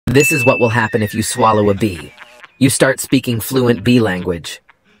This is what will happen if you swallow a bee. You start speaking fluent bee language.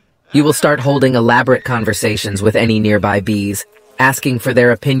 You will start holding elaborate conversations with any nearby bees, asking for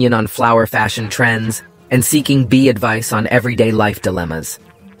their opinion on flower fashion trends, and seeking bee advice on everyday life dilemmas.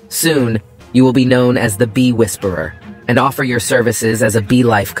 Soon, you will be known as the bee whisperer, and offer your services as a bee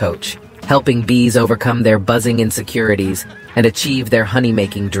life coach, helping bees overcome their buzzing insecurities and achieve their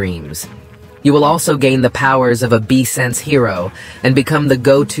honey-making dreams. You will also gain the powers of a bee sense hero and become the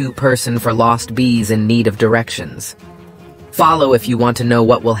go-to person for lost bees in need of directions. Follow if you want to know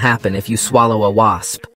what will happen if you swallow a wasp.